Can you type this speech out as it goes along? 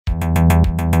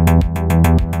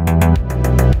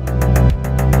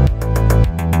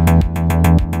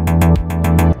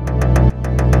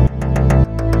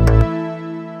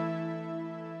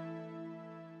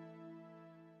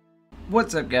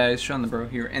What's up guys, Shawnthebro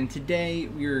here, and today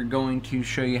we're going to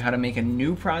show you how to make a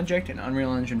new project in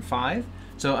Unreal Engine 5.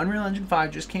 So Unreal Engine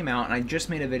 5 just came out and I just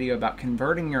made a video about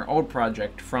converting your old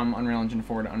project from Unreal Engine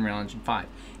 4 to Unreal Engine 5.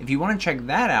 If you want to check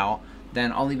that out,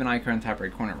 then I'll leave an icon in the top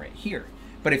right corner right here.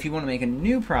 But if you want to make a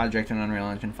new project in Unreal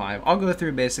Engine 5, I'll go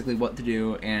through basically what to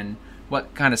do and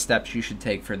what kind of steps you should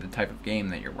take for the type of game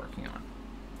that you're working on.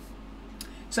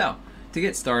 So, to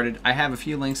get started, I have a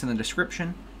few links in the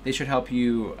description. They should help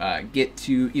you get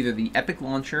to either the Epic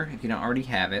Launcher, if you don't already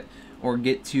have it, or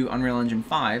get to Unreal Engine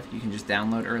 5. You can just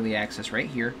download Early Access right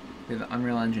here through the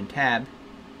Unreal Engine tab.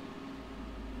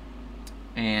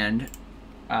 And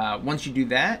once you do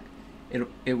that,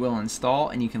 it will install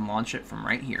and you can launch it from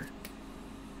right here.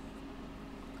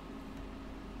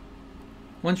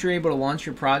 Once you're able to launch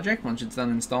your project, once it's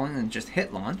done installing, then just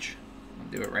hit launch.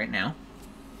 I'll do it right now.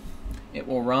 It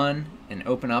will run and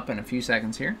open up in a few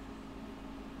seconds here.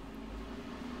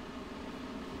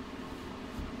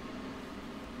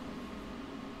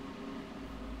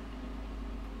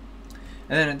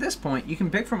 And then at this point, you can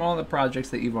pick from all the projects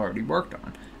that you've already worked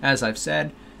on. As I've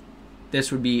said, this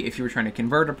would be if you were trying to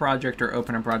convert a project or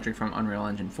open a project from Unreal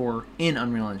Engine 4 in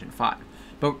Unreal Engine 5.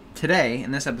 But today,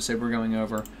 in this episode, we're going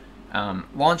over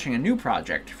launching a new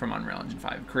project from Unreal Engine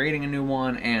 5, creating a new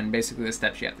one, and basically the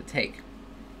steps you have to take.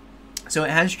 So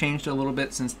it has changed a little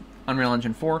bit since Unreal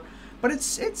Engine 4, but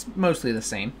it's mostly the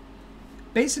same.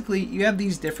 Basically, you have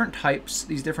these different types,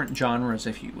 these different genres,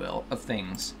 if you will, of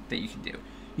things that you can do.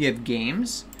 You have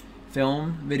games,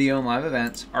 film, video, and live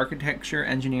events, architecture,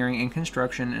 engineering, and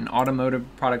construction, and automotive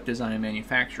product design and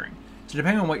manufacturing. So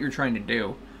depending on what you're trying to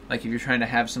do, like if you're trying to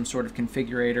have some sort of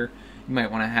configurator, you might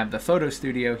want to have the photo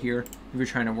studio here. If you're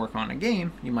trying to work on a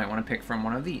game, you might want to pick from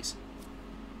one of these.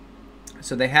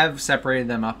 So they have separated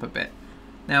them up a bit.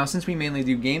 Now, since we mainly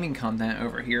do gaming content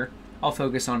over here, I'll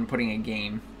focus on putting a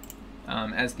game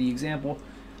as the example.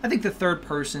 I think the third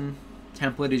person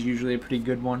template is usually a pretty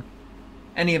good one.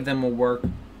 Any of them will work,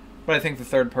 but I think the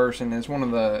third person is one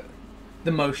of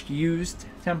the most used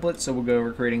templates, so we'll go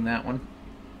over creating that one.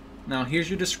 Now here's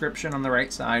your description on the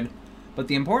right side, but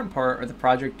the important part are the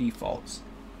project defaults.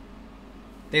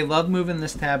 They love moving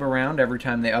this tab around every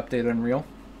time they update Unreal.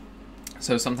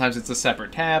 So sometimes it's a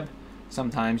separate tab,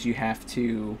 sometimes you have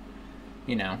to,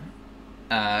 you know,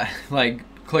 like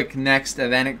click next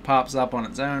and then it pops up on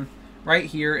its own. Right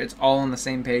here, it's all on the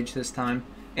same page this time,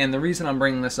 and the reason I'm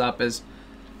bringing this up is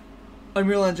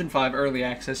Unreal Engine 5 Early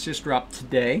Access just dropped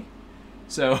today,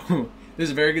 so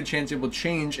there's a very good chance it will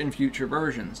change in future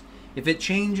versions. If it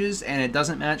changes and it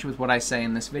doesn't match with what I say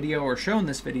in this video or show in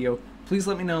this video, please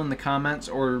let me know in the comments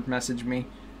or message me.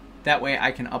 That way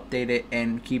I can update it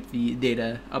and keep the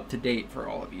data up to date for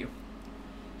all of you.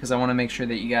 Because I want to make sure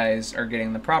that you guys are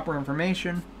getting the proper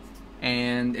information,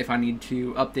 and if I need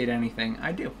to update anything,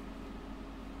 I do.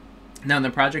 Now in the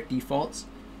project defaults,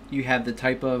 you have the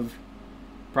type of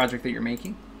project that you're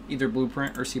making, either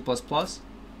Blueprint or C++.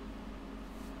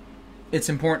 It's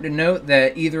important to note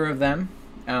that either of them,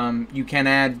 you can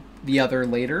add the other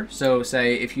later. So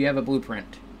say if you have a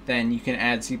Blueprint, then you can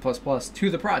add C++ to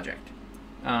the project.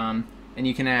 And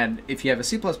you can add, if you have a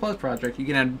C++ project, you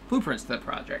can add blueprints to that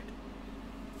project.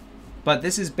 But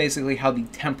this is basically how the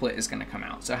template is going to come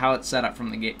out, so how it's set up from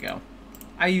the get-go.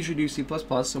 I usually do C++,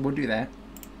 so we'll do that.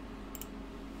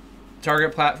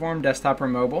 Target platform, desktop or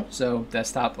mobile. So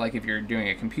desktop, like if you're doing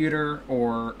a computer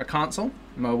or a console.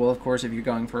 Mobile, of course, if you're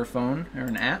going for a phone or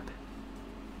an app.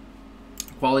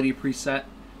 Quality preset.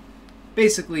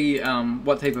 Basically,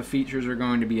 what type of features are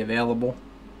going to be available.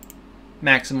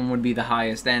 Maximum would be the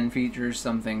highest end features,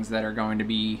 some things that are going to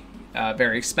be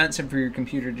very expensive for your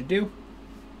computer to do.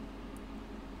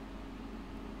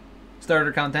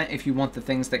 Starter content, if you want the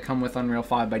things that come with Unreal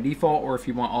 5 by default, or if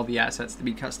you want all the assets to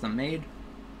be custom made.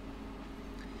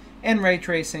 And ray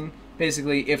tracing,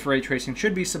 basically if ray tracing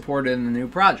should be supported in the new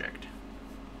project.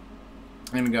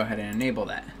 I'm going to go ahead and enable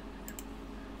that.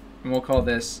 And we'll call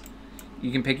this,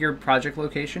 you can pick your project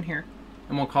location here,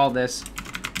 and we'll call this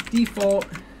default,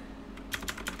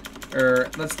 or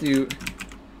let's do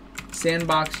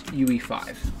sandbox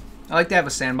UE5. I like to have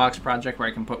a sandbox project where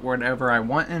I can put whatever I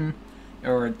want in,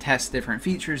 or test different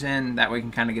features in. That way we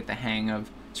can kind of get the hang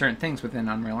of certain things within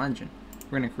Unreal Engine.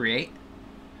 We're going to create.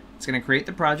 It's going to create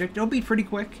the project. It'll be pretty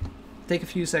quick. Take a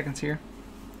few seconds here.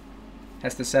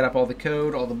 Has to set up all the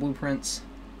code, all the blueprints.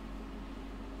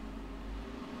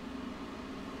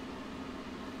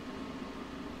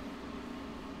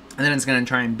 And then it's going to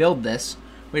try and build this,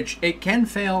 which it can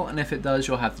fail, and if it does,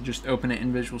 you'll have to just open it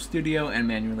in Visual Studio and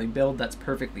manually build. That's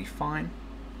perfectly fine.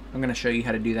 I'm going to show you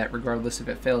how to do that regardless if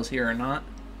it fails here or not.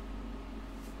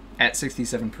 at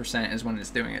 67% is when it's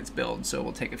doing its build, so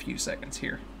we'll take a few seconds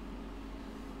here.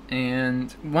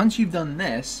 And once you've done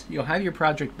this, you'll have your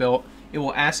project built. It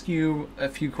will ask you a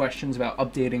few questions about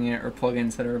updating it or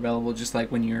plugins that are available, just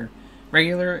like when you're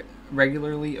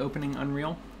regularly opening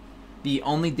Unreal. The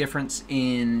only difference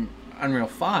in Unreal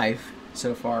 5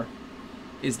 so far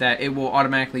is that it will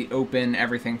automatically open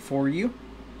everything for you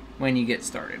when you get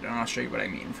started, and I'll show you what I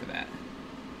mean for that.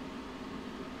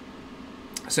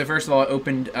 So first of all, it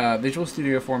opened Visual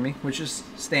Studio for me, which is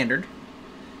standard.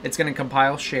 It's going to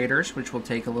compile shaders, which will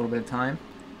take a little bit of time,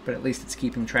 but at least it's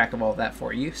keeping track of all of that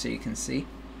for you so you can see.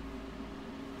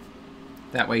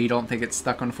 That way you don't think it's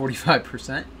stuck on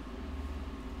 45%.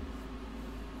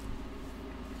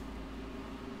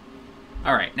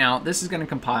 Alright, now this is going to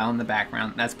compile in the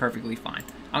background. That's perfectly fine.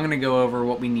 I'm going to go over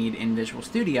what we need in Visual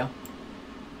Studio.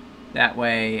 That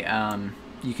way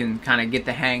you can kind of get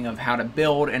the hang of how to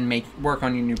build and work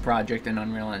on your new project in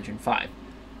Unreal Engine 5.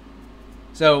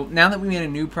 So now that we made a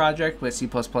new project with C++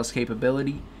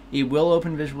 capability, it will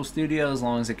open Visual Studio as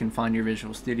long as it can find your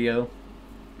Visual Studio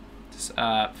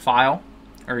file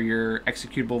or your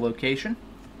executable location.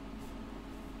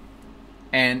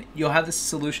 And you'll have the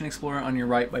Solution Explorer on your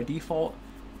right by default,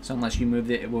 so unless you moved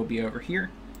it, it will be over here.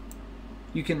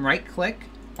 You can right-click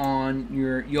on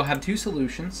you'll have two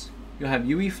solutions. You'll have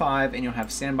UE5 and you'll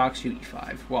have Sandbox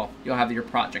UE5. Well, you'll have your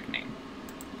project name.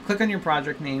 Click on your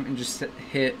project name and just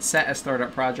hit Set as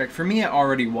Startup Project. For me, it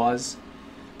already was,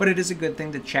 but it is a good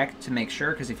thing to check to make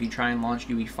sure, because if you try and launch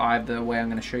UE5 the way I'm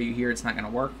going to show you here, it's not going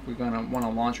to work. We're going to want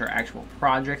to launch our actual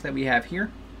project that we have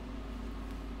here.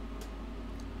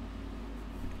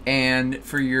 And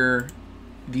for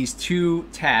these two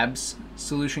tabs,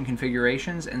 Solution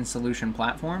Configurations and Solution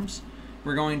Platforms,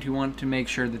 we're going to want to make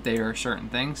sure that they are certain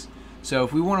things. So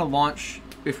if we want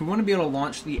to be able to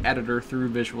launch the editor through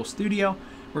Visual Studio,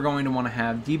 we're going to want to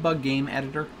have Debug Game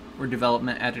Editor or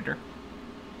Development Editor.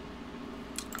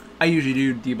 I usually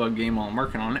do Debug Game while I'm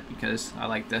working on it because I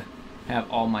like to have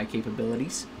all my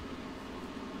capabilities.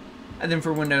 And then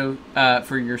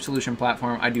for your solution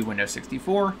platform, I do Windows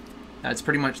 64. That's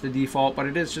pretty much the default, but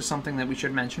it is just something that we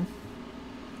should mention.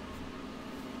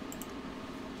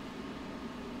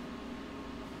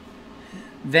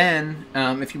 Then,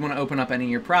 if you want to open up any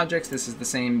of your projects, this is the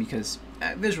same because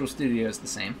Visual Studio is the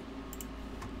same.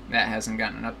 That hasn't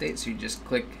gotten an update, so you just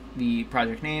click the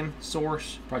project name,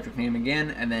 source, project name again,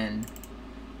 and then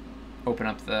open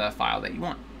up the file that you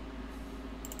want.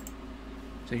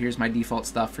 So here's my default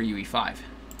stuff for UE5.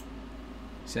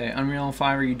 Say, Unreal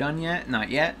 5, are you done yet? Not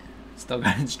yet. Still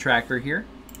got its tracker here.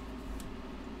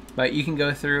 But you can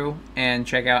go through and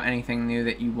check out anything new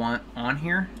that you want on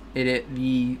here.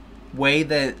 The way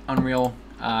that Unreal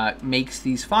makes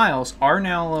these files are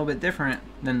now a little bit different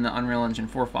than the Unreal Engine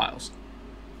 4 files.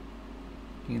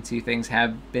 You can see things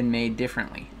have been made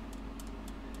differently.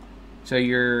 So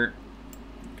your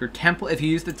template, if you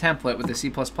use the template with the C++,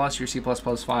 your C++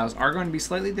 files are going to be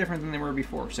slightly different than they were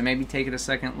before. So maybe take a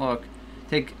second look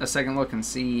and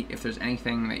see if there's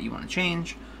anything that you want to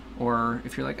change, or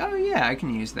if you're like, oh yeah, I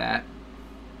can use that.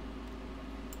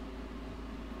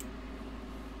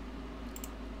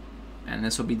 And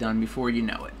this will be done before you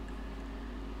know it.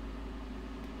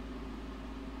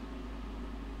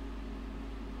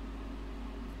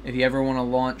 If you ever want to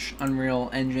launch Unreal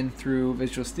Engine through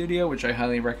Visual Studio, which I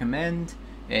highly recommend,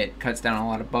 it cuts down a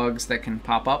lot of bugs that can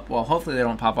pop up. Well, hopefully they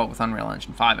don't pop up with Unreal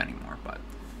Engine 5 anymore, but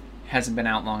it hasn't been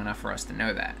out long enough for us to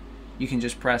know that. You can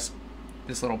just press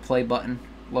this little play button,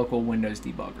 local Windows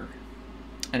debugger,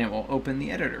 and it will open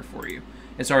the editor for you.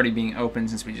 It's already being opened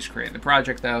since we just created the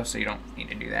project though, so you don't need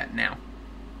to do that now.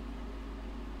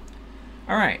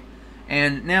 Alright,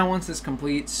 and now once this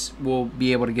completes, we'll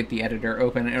be able to get the editor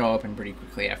open. It'll open pretty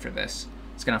quickly after this.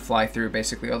 It's going to fly through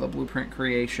basically all the blueprint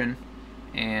creation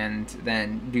and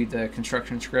then do the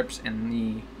construction scripts and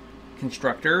the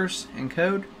constructors and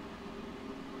code.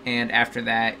 And after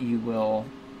that, you will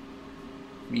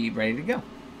be ready to go.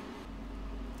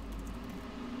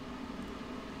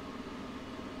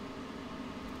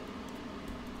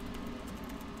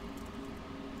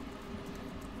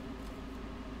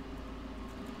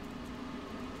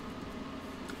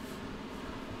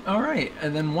 Alright,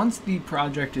 and then once the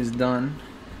project is done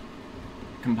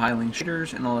compiling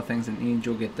shaders and all the things it needs,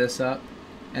 you'll get this up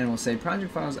and it will say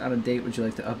project files out of date, would you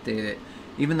like to update it?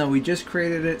 Even though we just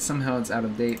created it, somehow it's out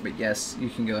of date, but yes, you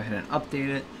can go ahead and update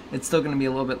it. It's still going to be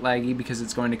a little bit laggy because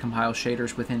it's going to compile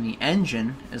shaders within the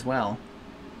engine as well.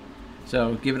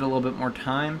 So give it a little bit more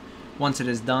time. Once it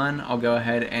is done, I'll go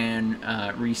ahead and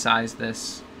resize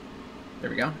this. There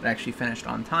we go. It actually finished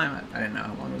on time. I didn't know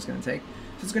how long it was going to take.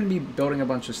 So it's going to be building a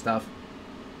bunch of stuff.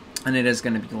 and it is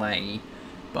going to be laggy,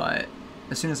 but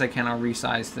as soon as I can, I'll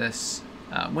resize this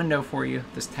window for you,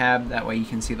 this tab, that way you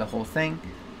can see the whole thing.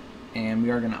 And we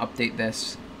are going to update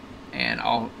this, and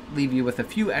I'll leave you with a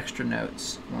few extra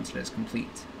notes once it is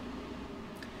complete.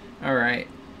 Alright,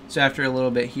 so after a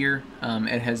little bit here,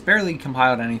 it has barely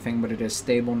compiled anything, but it is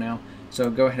stable now. So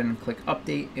go ahead and click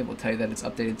update. It will tell you that it's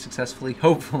updated successfully,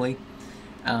 hopefully.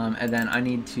 And then I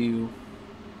need to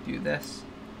do this.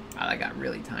 Oh, that got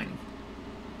really tiny.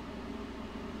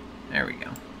 There we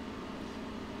go.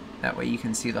 That way you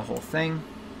can see the whole thing.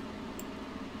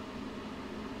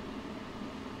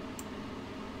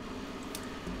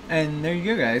 And there you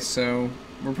go, guys. So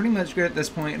we're pretty much good at this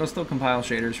point. It'll still compile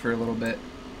shaders for a little bit.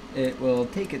 It will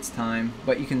take its time,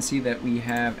 but you can see that we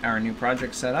have our new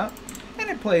project set up, and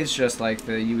it plays just like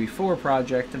the UE4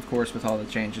 project, of course, with all the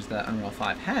changes that Unreal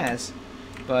 5 has.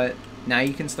 But now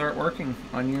you can start working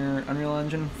on your Unreal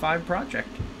Engine 5 project.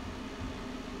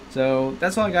 So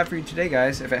that's all I got for you today,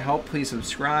 guys. If it helped, please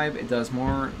subscribe. It does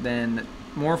more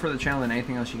for the channel than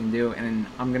anything else you can do, and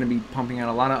I'm going to be pumping out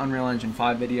a lot of Unreal Engine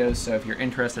 5 videos, so if you're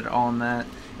interested at all in that,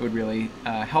 it would really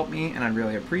help me, and I'd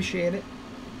really appreciate it.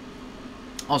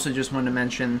 Also, just wanted to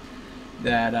mention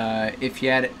that if you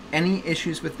had any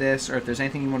issues with this, or if there's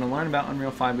anything you want to learn about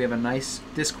Unreal 5, we have a nice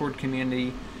Discord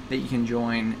community that you can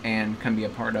join and can be a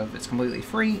part of. It's completely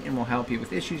free, and will help you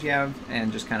with issues you have,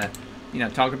 and just kind of, you know,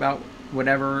 talk about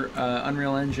whatever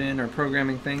Unreal Engine or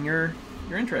programming thing you're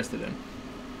interested in.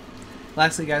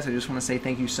 Lastly, guys, I just want to say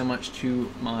thank you so much to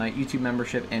my YouTube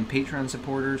membership and Patreon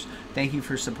supporters. Thank you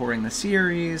for supporting the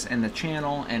series and the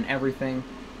channel and everything.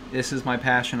 This is my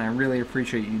passion. I really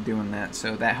appreciate you doing that,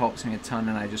 so that helps me a ton,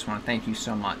 and I just want to thank you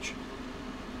so much.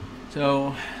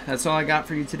 So that's all I got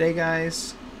for you today,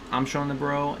 guys. I'm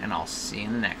Shawnthebro, and I'll see you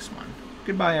in the next one.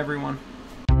 Goodbye, everyone.